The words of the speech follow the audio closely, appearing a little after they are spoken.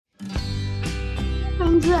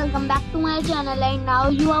friends, welcome back to my channel, and now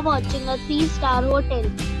you are watching a 3-star hotel.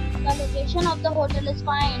 The location of the hotel is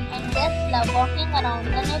fine and guests love walking around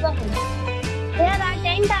the neighborhood. There are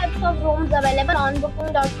 10 types of rooms available on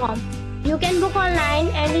booking.com. You can book online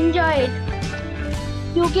and enjoy it.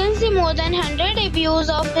 You can see more than 100 reviews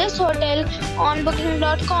of this hotel on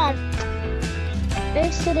booking.com.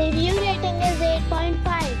 Its review rating is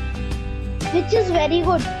 8.5, which is very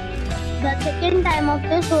good. The check-in time of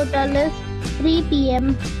this hotel is 3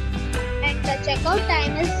 p.m. and the checkout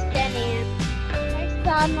time is 10 a.m. Pets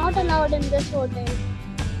are not allowed in this hotel.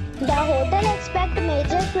 The hotel accepts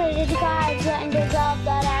major credit cards and reserves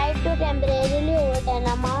the right to temporarily hold an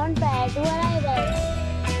amount prior to arrival.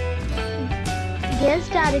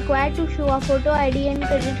 Guests are required to show a photo ID and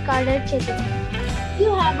credit card at check-in. If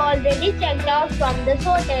you have already checked out from this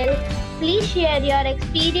hotel, please share your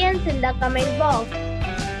experience in the comment box.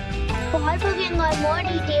 For booking or more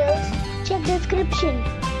details, check description.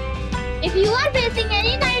 If you are facing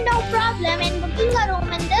any kind of problem in booking a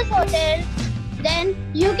room in this hotel, then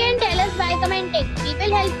you can tell us by commenting. We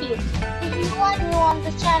will help you. If you are new on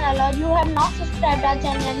this channel or you have not subscribed our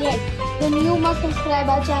channel yet, then you must subscribe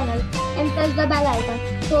our channel and press the bell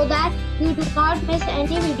icon so that you do not miss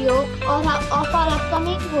any video of our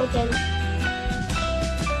upcoming hotel.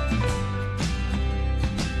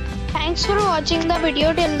 Thanks for watching the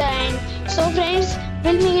video till the end. So friends,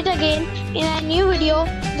 we'll meet again in a new video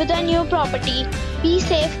with a new property. Be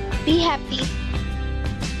safe, be happy.